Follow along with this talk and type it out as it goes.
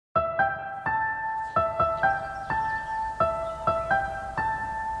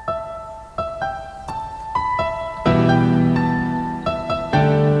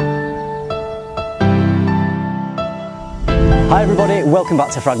everybody, welcome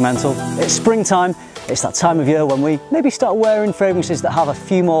back to FRAG-MENTAL. It's springtime, it's that time of year when we maybe start wearing fragrances that have a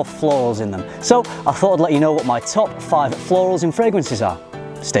few more florals in them. So I thought I'd let you know what my top 5 florals in fragrances are.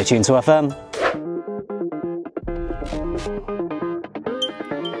 Stay tuned to FM.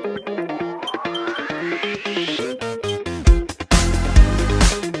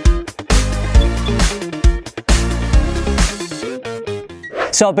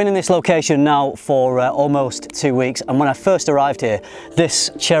 So I've been in this location now for almost 2 weeks, and when I first arrived here, this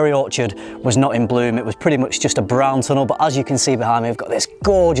cherry orchard was not in bloom. It was pretty much just a brown tunnel, but as you can see behind me, I've got this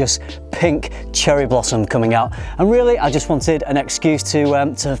gorgeous pink cherry blossom coming out, and really I just wanted an excuse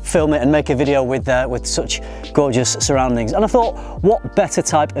to film it and make a video with such gorgeous surroundings. And I thought, what better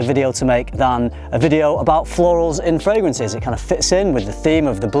type of video to make than a video about florals in fragrances? It kind of fits in with the theme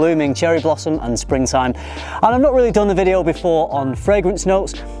of the blooming cherry blossom and springtime. And I've not really done the video before on fragrance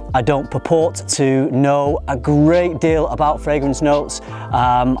notes. I don't purport to know a great deal about fragrance notes.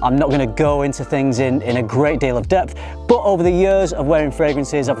 I'm not going to go into things in a great deal of depth, but over the years of wearing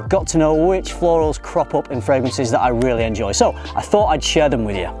fragrances, I've got to know which florals crop up in fragrances that I really enjoy. So I thought I'd share them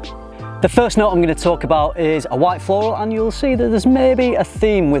with you. The first note I'm going to talk about is a white floral, and you'll see that there's maybe a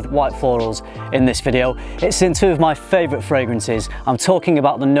theme with white florals in this video. It's in 2 of my favourite fragrances. I'm talking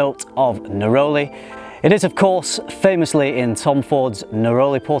about the note of Neroli. It is, of course, famously in Tom Ford's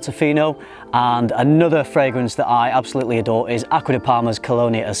Neroli Portofino, and another fragrance that I absolutely adore is Acqua de Parma's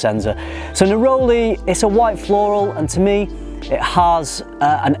Colonia Essenza. So Neroli, it's a white floral, and to me, it has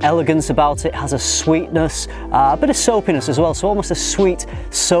an elegance about it, has a sweetness, a bit of soapiness as well, so almost a sweet,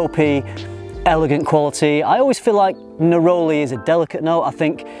 soapy, elegant quality. I always feel like Neroli is a delicate note. I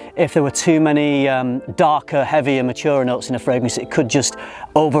think if there were too many darker, heavier, mature notes in a fragrance, it could just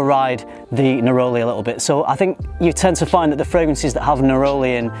override the Neroli a little bit. So I think you tend to find that the fragrances that have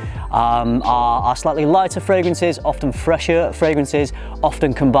Neroli in are slightly lighter fragrances, often fresher fragrances,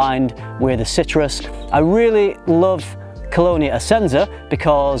 often combined with a citrus. I really love Colonia Essenza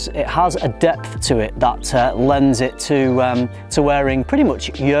because it has a depth to it that lends it to wearing pretty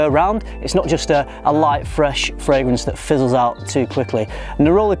much year-round. It's not just a light, fresh fragrance that fizzles out too quickly.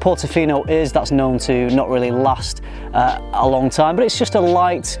 Neroli Portofino that's known to not really last a long time, but it's just a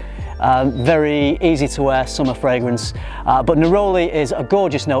light, very easy to wear summer fragrance. But Neroli is a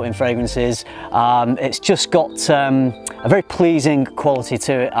gorgeous note in fragrances. It's just got a very pleasing quality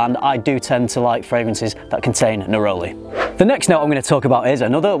to it, and I do tend to like fragrances that contain Neroli. The next note I'm going to talk about is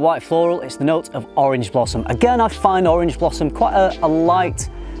another white floral. It's the note of orange blossom. Again, I find orange blossom quite a light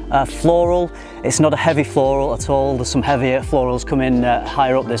floral. It's not a heavy floral at all. There's some heavier florals come in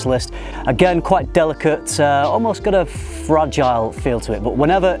higher up this list. Again, quite delicate, almost got a fragile feel to it, but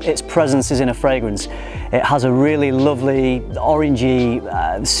whenever its presence is in a fragrance, it has a really lovely orangey,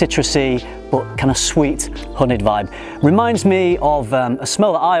 citrusy, but kind of sweet honeyed vibe. Reminds me of a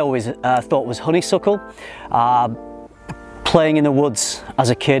smell that I always thought was honeysuckle. Playing in the woods as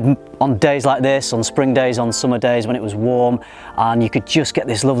a kid on days like this, on spring days, on summer days when it was warm, and you could just get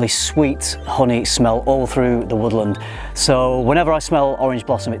this lovely sweet honey smell all through the woodland. So whenever I smell orange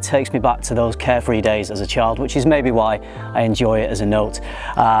blossom, it takes me back to those carefree days as a child, which is maybe why I enjoy it as a note.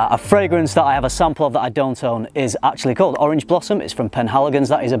 A fragrance that I have a sample of that I don't own is actually called Orange Blossom. It's from Penhaligons.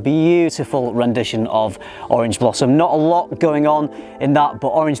 That is a beautiful rendition of Orange Blossom. Not a lot going on in that, but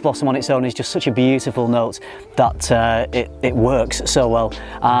Orange Blossom on its own is just such a beautiful note that it works so well.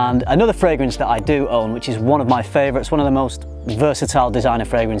 And another fragrance that I do own, which is one of my favourites, one of the most versatile designer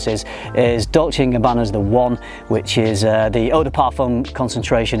fragrances, is Dolce & Gabbana's The One, which is the Eau de Parfum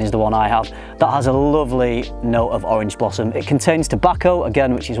concentration is the one I have. That has a lovely note of orange blossom. It contains tobacco,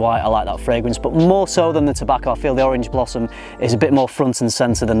 again, which is why I like that fragrance, but more so than the tobacco, I feel the orange blossom is a bit more front and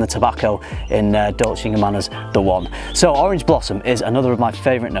centre than the tobacco in Dolce & Gabbana's The One. So orange blossom is another of my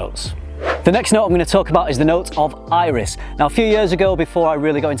favourite notes. The next note I'm going to talk about is the note of iris. Now, a few years ago, before I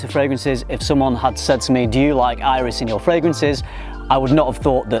really got into fragrances, if someone had said to me, do you like iris in your fragrances? I would not have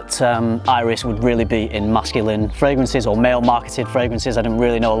thought that iris would really be in masculine fragrances or male marketed fragrances. I didn't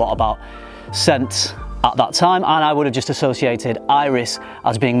really know a lot about scent at that time, and I would have just associated iris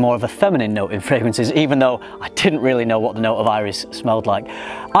as being more of a feminine note in fragrances, even though I didn't really know what the note of iris smelled like.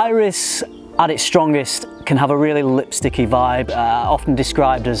 Iris at its strongest can have a really lipsticky vibe, often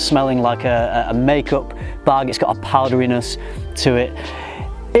described as smelling like a makeup bag. It's got a powderiness to it.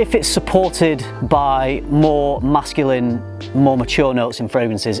 If it's supported by more masculine, more mature notes in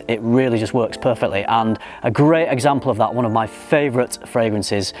fragrances, it really just works perfectly. And a great example of that, one of my favourite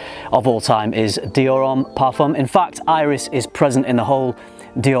fragrances of all time, is Dior Homme Parfum. In fact, iris is present in the whole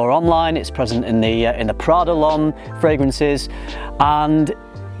Dior Homme line. It's present in the Prada L'Homme fragrances, and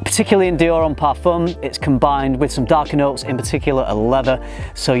Particularly in Dior on Parfum, it's combined with some darker notes, in particular a leather.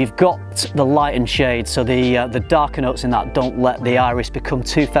 So you've got the light and shade, so the darker notes in that don't let the iris become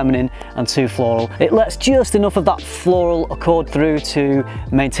too feminine and too floral. It lets just enough of that floral accord through to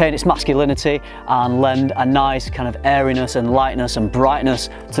maintain its masculinity and lend a nice kind of airiness and lightness and brightness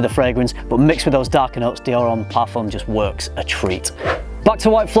to the fragrance, but mixed with those darker notes, Dior on Parfum just works a treat. Back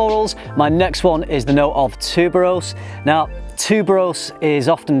to white florals, my next one is the note of Tuberose. Now, Tuberose is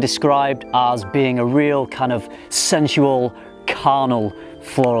often described as being a real kind of sensual, carnal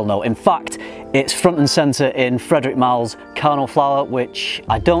floral note. In fact, it's front and center in Frederick Malle's Carnal flower, which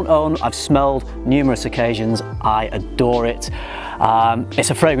I don't own. I've smelled numerous occasions. I adore it.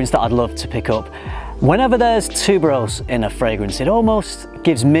 It's a fragrance that I'd love to pick up. Whenever there's Tuberose in a fragrance, it almost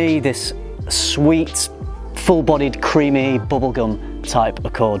gives me this sweet, full-bodied, creamy bubblegum type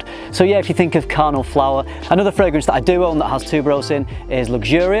accord. So yeah, if you think of Carnal flower, another fragrance that I do own that has Tuberose in is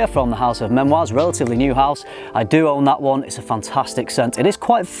Luxuria from the house of Memoize, relatively new house. I do own that one. It's a fantastic scent. It is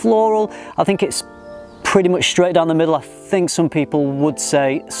quite floral. I think it's pretty much straight down the middle. I think some people would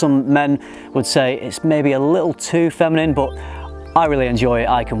say, some men would say it's maybe a little too feminine, but I really enjoy it.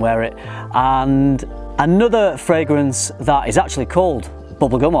 I can wear it. And another fragrance that is actually called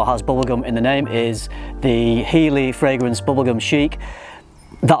bubblegum, or has bubblegum in the name, is the Healy fragrance Bubblegum Chic.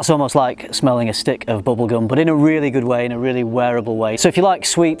 That's almost like smelling a stick of bubblegum, but in a really good way, in a really wearable way. So if you like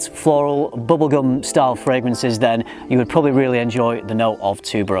sweet, floral, bubblegum style fragrances, then you would probably really enjoy the note of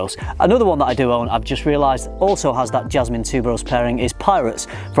Tuberose. Another one that I do own, I've just realized also has that Jasmine Tuberose pairing, is Pirates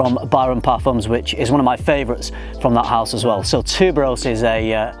from Byron Parfums, which is one of my favorites from that house as well. So Tuberose is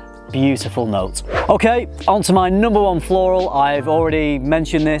a beautiful note. Okay, on to my number one floral. I've already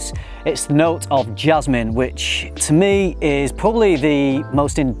mentioned this. It's the note of jasmine, which to me is probably the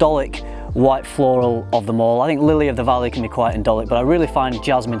most indolic white floral of them all. I think Lily of the Valley can be quite indolic, but I really find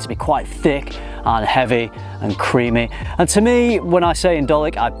jasmine to be quite thick and heavy and creamy. And to me, when I say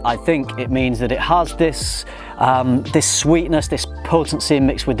indolic, I think it means that it has this this sweetness, this potency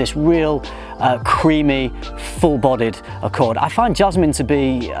mixed with this real creamy, full-bodied accord. I find jasmine to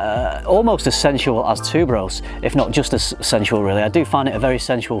be almost as sensual as Tuberose, if not just as sensual really. I do find it a very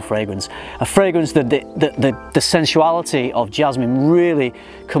sensual fragrance. A fragrance that the sensuality of jasmine really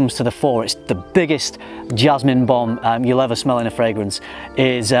comes to the fore. It's the biggest jasmine bomb you'll ever smell in a fragrance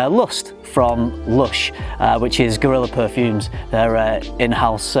is Lust from Lush, which is Guerrilla Perfumes, their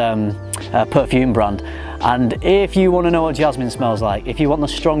in-house perfume brand. And if you want to know what jasmine smells like, if you want the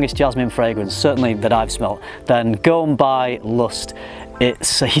strongest jasmine fragrance, certainly that I've smelt, then go and buy Lust.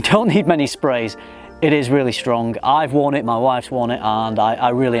 You don't need many sprays. It is really strong. I've worn it, my wife's worn it, and I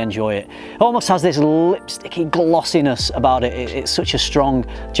really enjoy it. It almost has this lipsticky glossiness about it. It's such a strong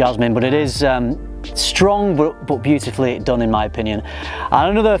jasmine, but it is strong but beautifully done in my opinion.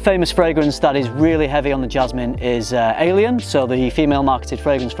 And another famous fragrance that is really heavy on the jasmine is Alien, so the female marketed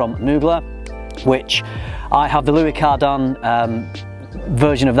fragrance from Mugler, which I have the Louis Cardin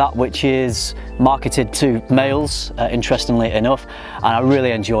version of that, which is marketed to males, interestingly enough, and I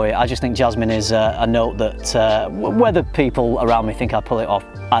really enjoy it. I just think jasmine is a note that whether people around me think I pull it off,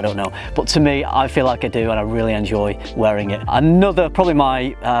 I don't know, but to me I feel like I do, and I really enjoy wearing it. Another, probably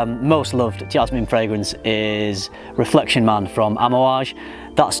my most loved jasmine fragrance is Reflection Man from Amouage.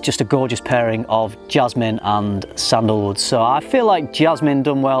 That's just a gorgeous pairing of jasmine and sandalwood. So I feel like jasmine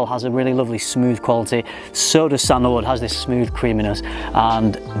done well has a really lovely smooth quality. So does sandalwood, has this smooth creaminess,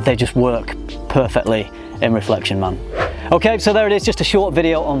 and they just work perfectly in Reflection Man. Okay, so there it is, just a short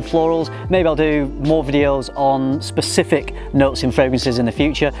video on florals. Maybe I'll do more videos on specific notes in fragrances in the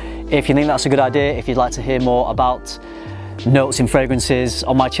future. If you think that's a good idea, if you'd like to hear more about notes in fragrances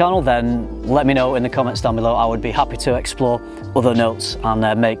on my channel, then let me know in the comments down below. I would be happy to explore other notes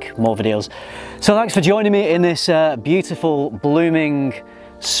and make more videos. So thanks for joining me in this beautiful blooming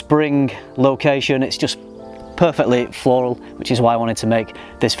spring location. It's just perfectly floral, which is why I wanted to make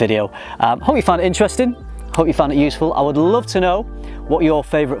this video. Hope you found it interesting, hope you found it useful. I would love to know what your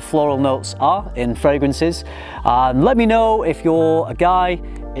favorite floral notes are in fragrances. Let me know if you're a guy,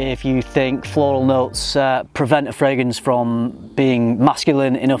 if you think floral notes prevent a fragrance from being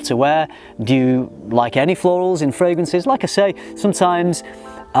masculine enough to wear. Do you like any florals in fragrances? Like I say, sometimes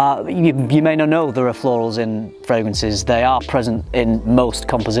you may not know there are florals in fragrances. They are present in most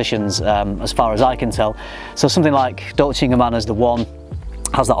compositions as far as I can tell. So something like Dolce & Gabbana's The One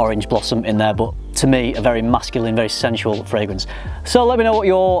has that orange blossom in there, but to me a very masculine, very sensual fragrance. So let me know what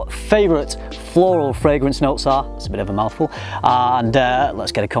your favourite floral fragrance notes are. It's a bit of a mouthful, and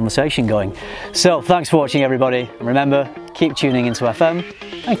let's get a conversation going. So thanks for watching everybody, and remember, keep tuning into FM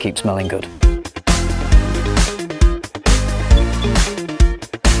and keep smelling good.